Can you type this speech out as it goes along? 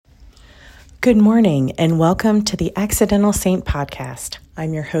Good morning and welcome to the Accidental Saint Podcast.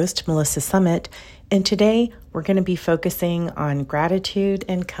 I'm your host, Melissa Summit, and today we're going to be focusing on gratitude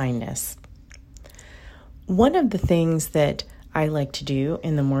and kindness. One of the things that I like to do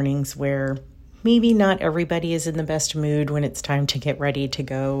in the mornings where maybe not everybody is in the best mood when it's time to get ready to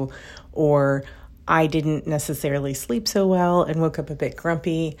go, or I didn't necessarily sleep so well and woke up a bit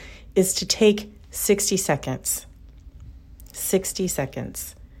grumpy, is to take 60 seconds. 60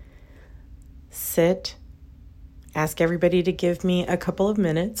 seconds. Sit, ask everybody to give me a couple of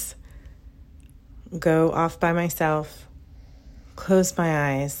minutes, go off by myself, close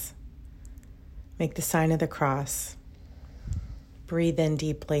my eyes, make the sign of the cross, breathe in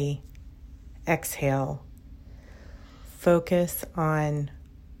deeply, exhale, focus on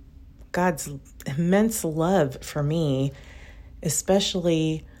God's immense love for me,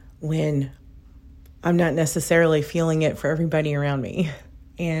 especially when I'm not necessarily feeling it for everybody around me,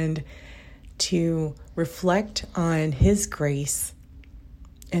 and to reflect on His grace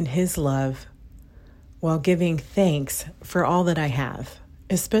and His love while giving thanks for all that I have,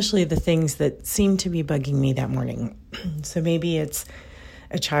 especially the things that seem to be bugging me that morning. So maybe it's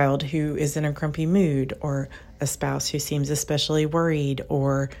a child who is in a grumpy mood, or a spouse who seems especially worried,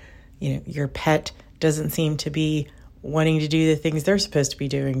 or your pet doesn't seem to be wanting to do the things they're supposed to be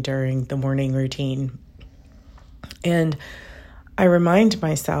doing during the morning routine. And I remind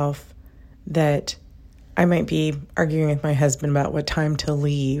myself that I might be arguing with my husband about what time to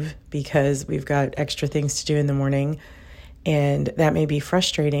leave because we've got extra things to do in the morning, and that may be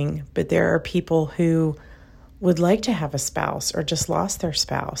frustrating, but there are people who would like to have a spouse or just lost their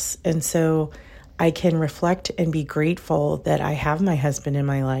spouse. And so I can reflect and be grateful that I have my husband in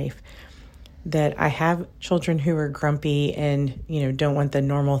my life, that I have children who are grumpy and, don't want the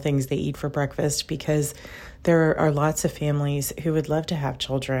normal things they eat for breakfast, because there are lots of families who would love to have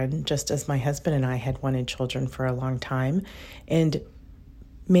children, just as my husband and I had wanted children for a long time and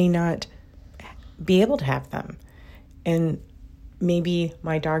may not be able to have them. And maybe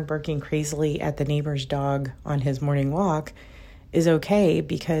my dog barking crazily at the neighbor's dog on his morning walk is okay,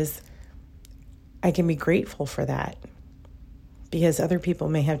 because I can be grateful for that, because other people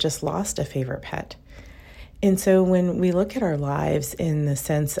may have just lost a favorite pet. And so when we look at our lives in the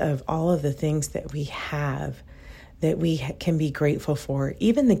sense of all of the things that we have, that we can be grateful for,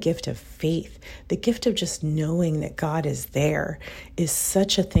 even the gift of faith, the gift of just knowing that God is there, is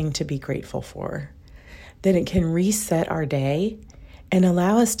such a thing to be grateful for, that it can reset our day and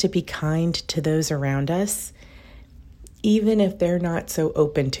allow us to be kind to those around us, even if they're not so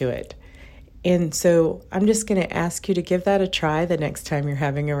open to it. And so I'm just going to ask you to give that a try the next time you're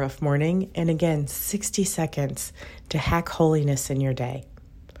having a rough morning. And again, 60 seconds to hack holiness in your day.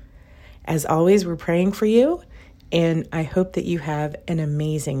 As always, we're praying for you, and I hope that you have an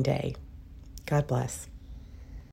amazing day. God bless.